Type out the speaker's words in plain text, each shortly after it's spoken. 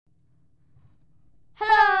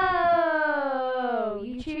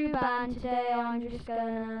YouTube, and today I'm just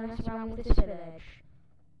gonna mess around with this village.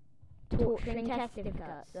 Torturing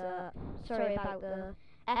testificates. Sorry about the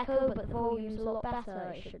echo, but the volume's a lot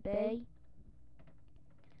better, it should be.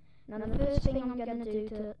 Now the first thing I'm gonna do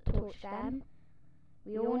to torch them,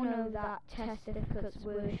 we all know that testificates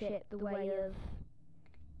worship the way of,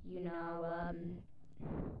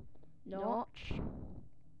 Notch.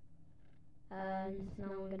 And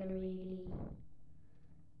now I'm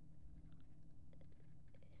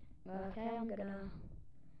gonna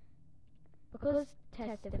because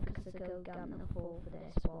testificates are gonna fall for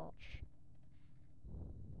this, watch.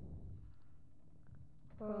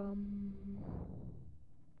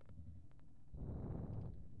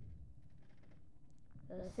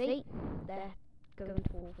 See, they're going to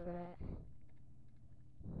fall for it.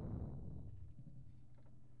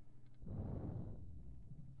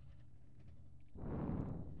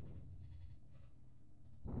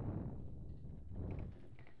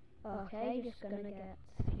 Okay, just gonna get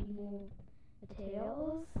a few more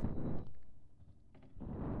materials.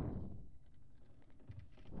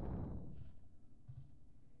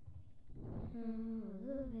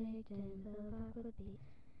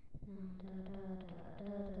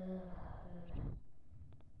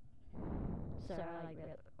 Sorry, I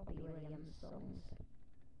like Robbie Williams songs.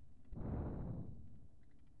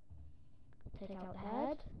 Take out the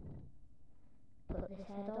head. Put this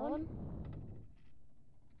head on.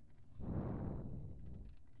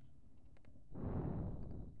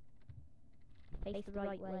 Face the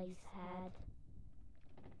right way, head.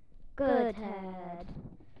 Good head.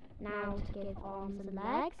 Now to give arms and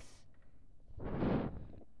legs.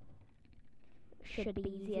 Should be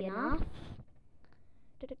easy enough.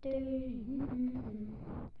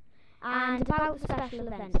 And about the special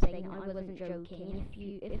events thing, I wasn't joking.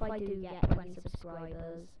 If I do get 20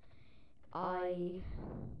 subscribers,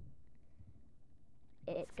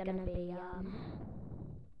 it's gonna be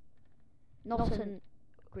not an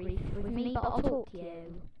grief with me, but I'll talk to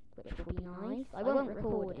you, which will be nice. I won't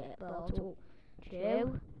record it, but I'll talk to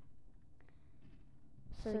you.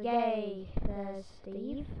 So yay, there's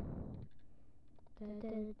Steve.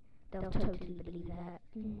 They'll totally believe that.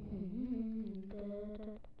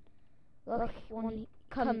 Look, one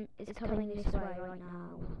is coming this way right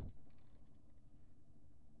now.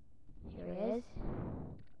 Here he is.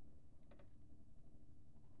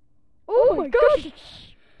 Oh my gosh!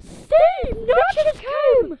 Steve! Notch has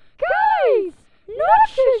come! Guys!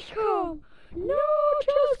 Notch has come! Notch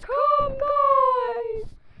has come, guys!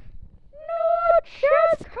 Notch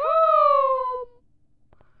has come!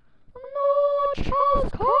 Notch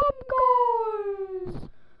has come, guys!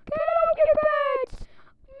 Get out your beds!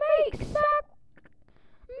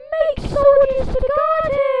 Make soldiers to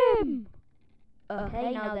guard him! Okay,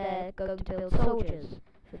 now they're going to build soldiers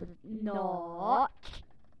for the Notch.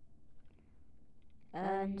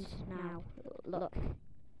 And now, look.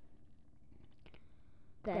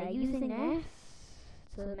 They're using this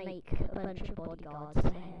to make a bunch of bodyguards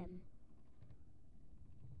for him.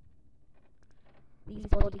 These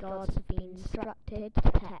bodyguards have been instructed to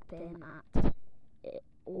protect him at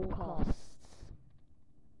all costs.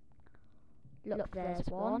 Look, there's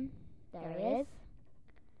one. There he is.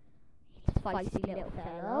 He's a feisty little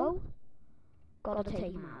fellow. Gotta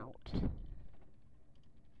take him out.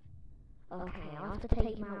 Okay, I'll have to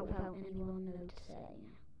take him out without anyone noticing.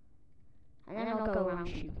 And then I'll go around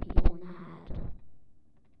shooting people in the head.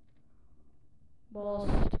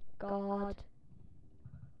 Lost guard.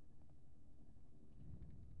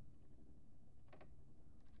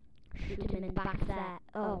 Shoot him in the back there.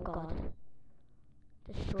 Oh god.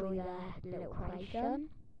 Destroy their little creation.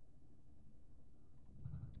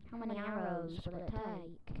 How many arrows will it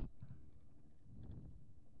take?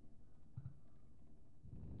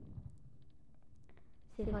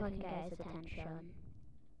 See if I can get his attention.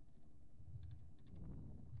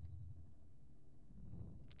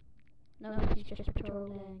 No, he's just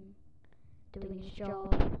patrolling, doing his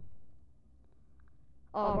job.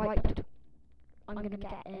 Oh, right. I'm gonna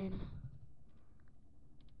get in.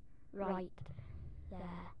 Right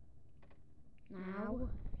there. Now,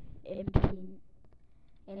 in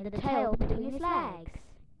the tail between his legs.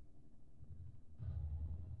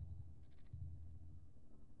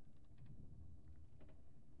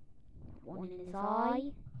 One in his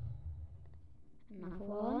eye. Another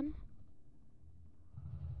one.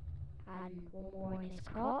 And one more in his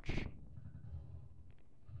crotch.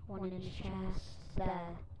 One in his chest.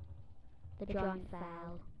 There. The giant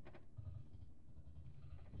fell.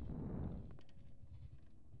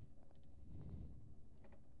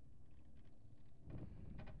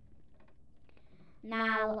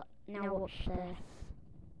 Now watch this.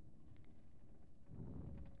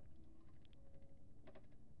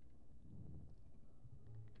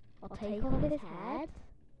 I'll take off his head.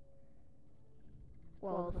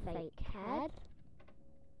 Well, the fake head.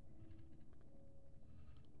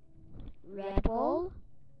 Red ball.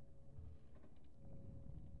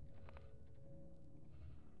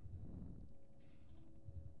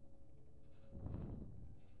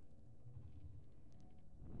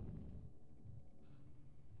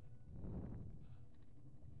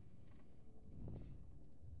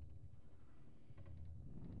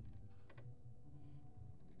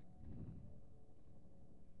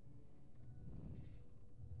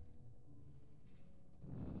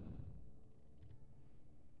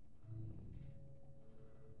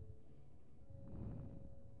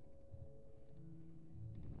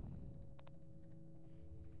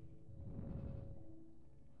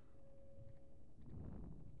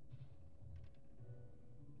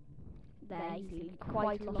 There, he's leaving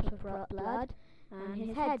quite a lot of blood, and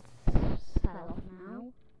his head's fell off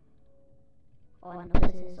now. Oh, and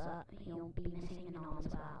notices that he'll be missing an arm as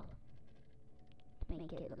well, to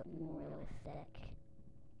make it look more realistic.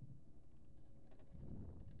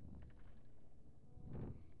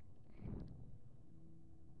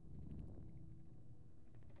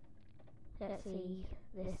 Let's see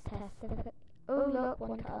this testificate. Oh look,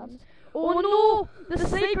 one comes. Oh no! The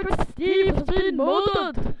sacred Steve has been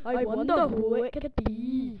murdered! I wonder who it could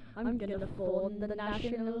be. I'm gonna phone the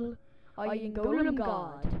National Iron Golem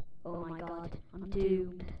Guard. Oh my god, I'm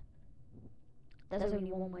doomed. There's only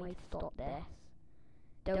one way to stop this.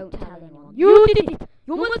 Don't tell anyone. You did it!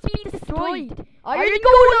 You must be destroyed! Iron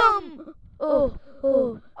Golem!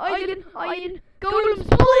 Iron Golems,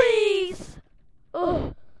 please!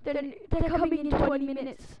 Oh, they're coming in 20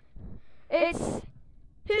 minutes. It's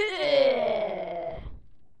here.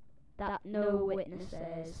 That no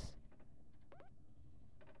witnesses.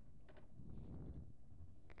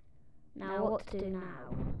 Now what to do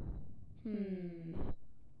now?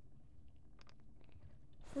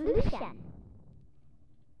 Solution.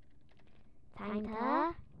 Time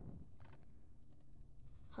to...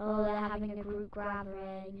 Oh, they're having a group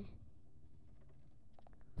gathering.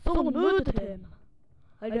 Someone murdered him.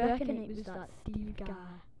 I reckon it was that Steve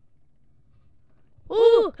guy.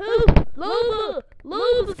 Oh, help! Lava!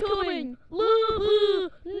 Lava's coming! Lava!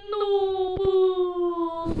 No!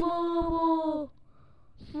 Lava!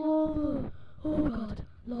 Lava! Oh god,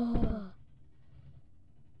 lava!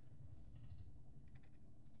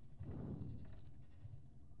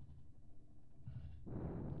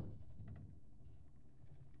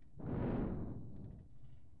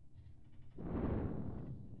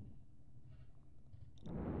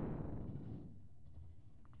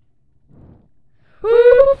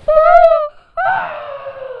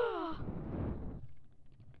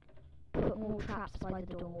 Put more traps by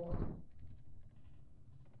the door.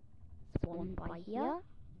 One by here.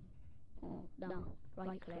 Oh, no.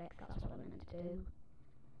 Right click, that's what I meant to do.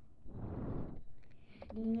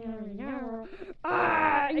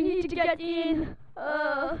 I need to get in!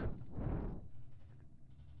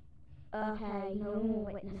 Okay, no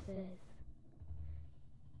more witnesses.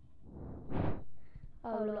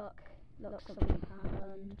 Oh look. Look, something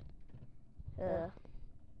happened.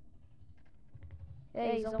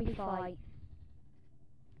 Hey, zombie fight.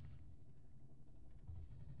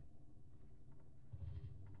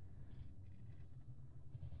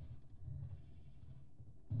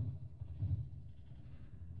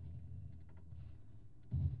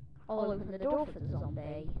 I'll open the door for the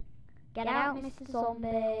zombie. Get out, Mr.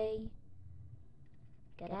 Zombie.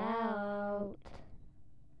 Get out.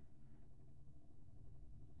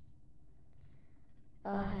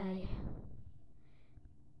 I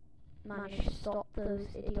managed to stop those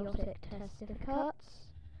idiotic testificates.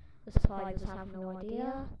 The survivors have no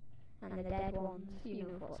idea, and the dead ones, you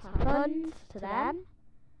know what's happened to them.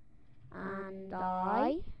 And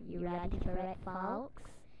you ready for it, folks?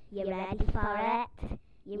 You ready for it?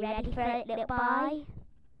 You ready for it, little boy?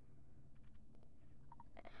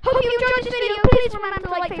 Hope you enjoyed this video. Please remember to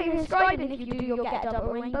like, favorite, and subscribe, and if you do, you'll get a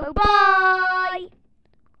double rainbow. Bye!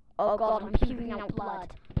 Oh god, I'm puking out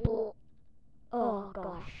blood. Oh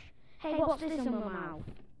gosh. Hey, what's this in my mouth?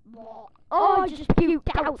 Oh, I just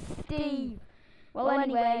puked out Steve. Well,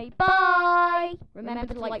 anyway, bye!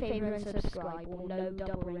 Remember to like, favorite, and subscribe, or no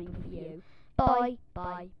double rainbow for you. Bye,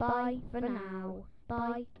 bye, bye for now.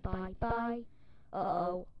 Bye, bye, bye.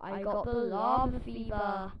 Uh-oh, I got the lava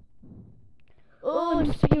fever. Oh,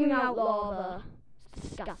 I'm spewing out lava. It's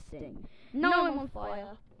disgusting. Now I'm on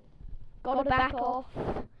fire. Gotta back off.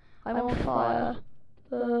 I'm on fire.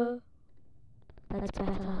 That's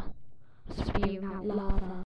better. Spewing out lava.